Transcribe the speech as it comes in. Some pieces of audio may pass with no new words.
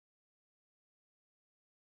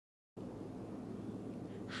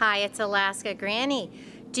Hi, it's Alaska Granny.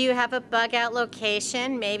 Do you have a bug out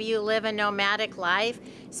location? Maybe you live a nomadic life,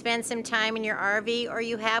 spend some time in your RV, or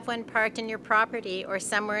you have one parked in your property or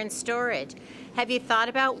somewhere in storage. Have you thought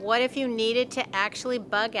about what if you needed to actually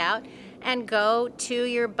bug out and go to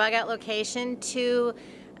your bug out location to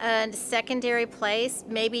a secondary place,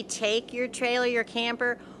 maybe take your trailer, your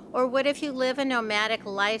camper, or what if you live a nomadic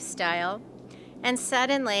lifestyle and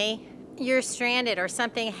suddenly you're stranded or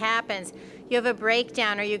something happens, you have a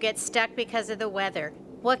breakdown or you get stuck because of the weather?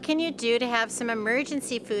 What can you do to have some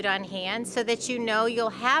emergency food on hand so that you know you'll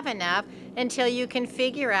have enough until you can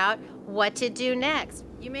figure out what to do next?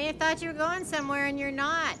 You may have thought you were going somewhere and you're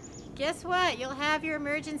not. Guess what? You'll have your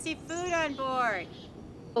emergency food on board.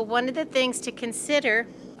 Well, one of the things to consider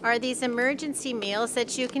are these emergency meals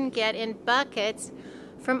that you can get in buckets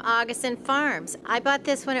from Augason Farms. I bought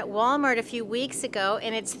this one at Walmart a few weeks ago,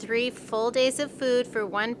 and it's 3 full days of food for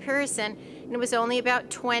one person, and it was only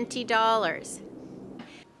about $20.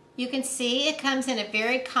 You can see it comes in a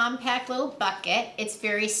very compact little bucket. It's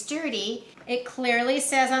very sturdy. It clearly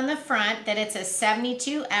says on the front that it's a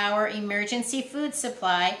 72-hour emergency food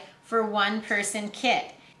supply for one person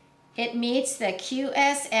kit. It meets the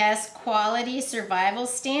QSS quality survival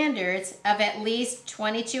standards of at least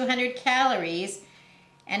 2,200 calories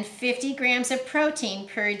and 50 grams of protein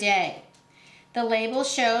per day. The label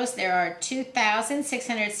shows there are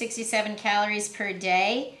 2,667 calories per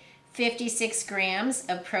day, 56 grams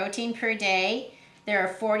of protein per day. There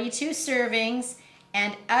are 42 servings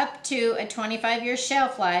and up to a 25-year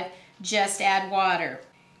shelf life. Just add water.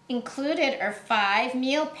 Included are 5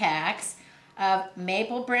 meal packs of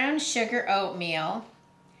maple brown sugar oatmeal,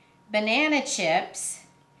 banana chips,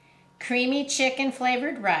 creamy chicken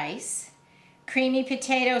flavored rice, creamy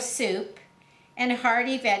potato soup, and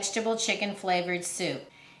hearty vegetable chicken flavored soup.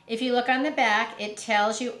 If you look on the back, it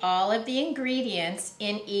tells you all of the ingredients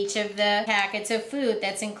in each of the packets of food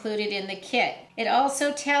that's included in the kit. It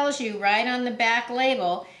also tells you right on the back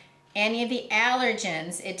label any of the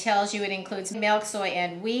allergens. It tells you it includes milk, soy,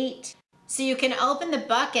 and wheat. So you can open the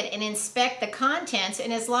bucket and inspect the contents,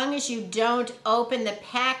 and as long as you don't open the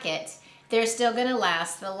packets, they're still going to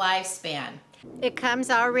last the lifespan. It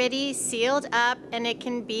comes already sealed up, and it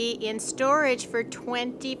can be in storage for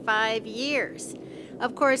 25 years.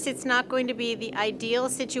 Of course, it's not going to be the ideal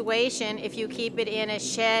situation if you keep it in a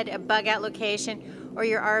shed, a bug out location, or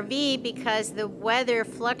your RV, because the weather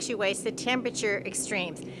fluctuates, the temperature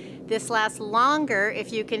extremes. This lasts longer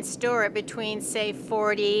if you can store it between, say,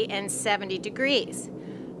 40 and 70 degrees.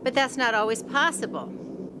 But that's not always possible.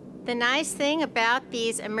 The nice thing about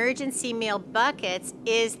these emergency meal buckets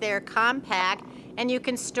is they're compact, and you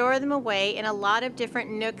can store them away in a lot of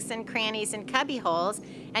different nooks and crannies and cubby holes,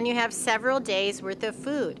 and you have several days worth of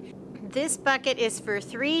food. This bucket is for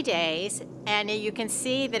 3 days, and you can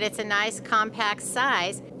see that it's a nice compact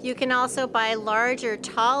size. You can also buy larger,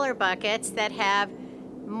 taller buckets that have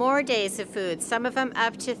more days of food, some of them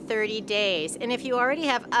up to 30 days. And if you already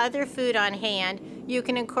have other food on hand, you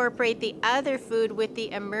can incorporate the other food with the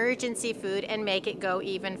emergency food and make it go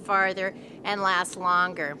even farther and last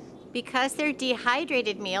longer. Because they're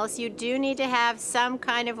dehydrated meals, you do need to have some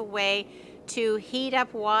kind of a way to heat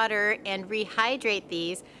up water and rehydrate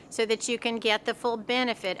these so that you can get the full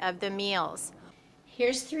benefit of the meals.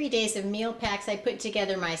 Here's 3 days of meal packs I put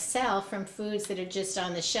together myself from foods that are just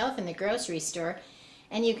on the shelf in the grocery store.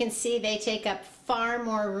 And you can see they take up far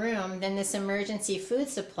more room than this emergency food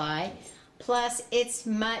supply. Plus, it's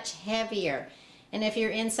much heavier. And if you're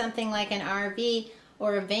in something like an RV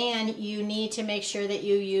or a van, you need to make sure that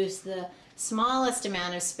you use the smallest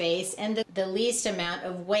amount of space and the least amount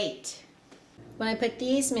of weight. When I put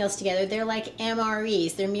these meals together, they're like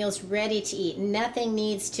MREs. They're meals ready to eat. Nothing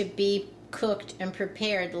needs to be cooked and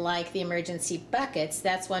prepared like the emergency buckets.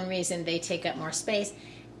 That's one reason they take up more space.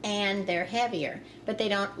 And they're heavier, but they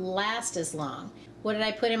don't last as long. What did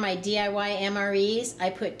I put in my DIY MREs? I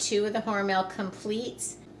put 2 of the Hormel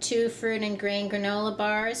Completes, 2 fruit and grain granola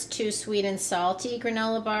bars, 2 sweet and salty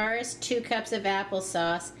granola bars, 2 cups of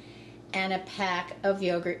applesauce, and a pack of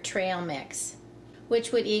yogurt trail mix,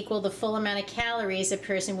 which would equal the full amount of calories a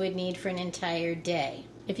person would need for an entire day.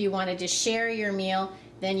 If you wanted to share your meal,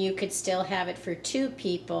 then you could still have it for 2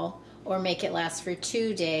 people, or make it last for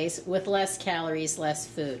 2 days with less calories, less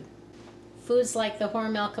food. Foods like the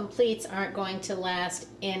Hormel Completes aren't going to last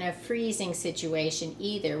in a freezing situation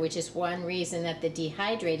either, which is one reason that the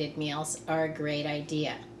dehydrated meals are a great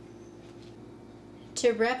idea.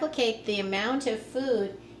 To replicate the amount of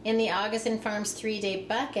food in the Augason Farms 3-day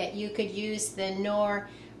bucket, you could use the Knorr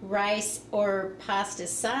rice or pasta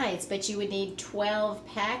sides, but you would need 12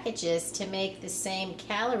 packages to make the same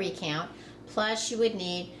calorie count, Plus you would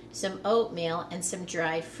need some oatmeal and some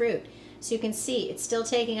dried fruit. So you can see it's still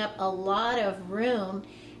taking up a lot of room,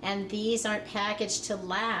 and these aren't packaged to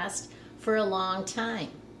last for a long time.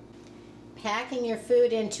 Packing your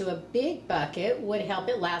food into a big bucket would help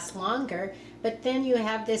it last longer, but then you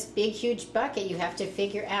have this big huge bucket you have to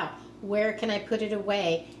figure out, where can I put it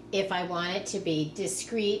away if I want it to be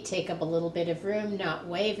discreet, take up a little bit of room, not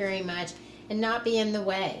weigh very much, and not be in the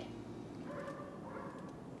way.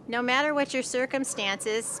 No matter what your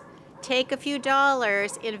circumstances, take a few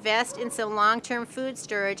dollars, invest in some long-term food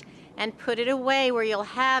storage, and put it away where you'll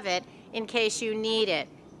have it in case you need it.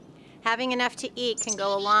 Having enough to eat can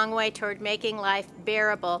go a long way toward making life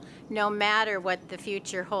bearable, no matter what the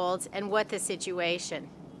future holds and what the situation.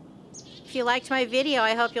 If you liked my video,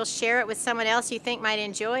 I hope you'll share it with someone else you think might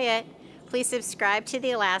enjoy it. Please subscribe to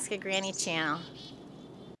the Alaska Granny channel.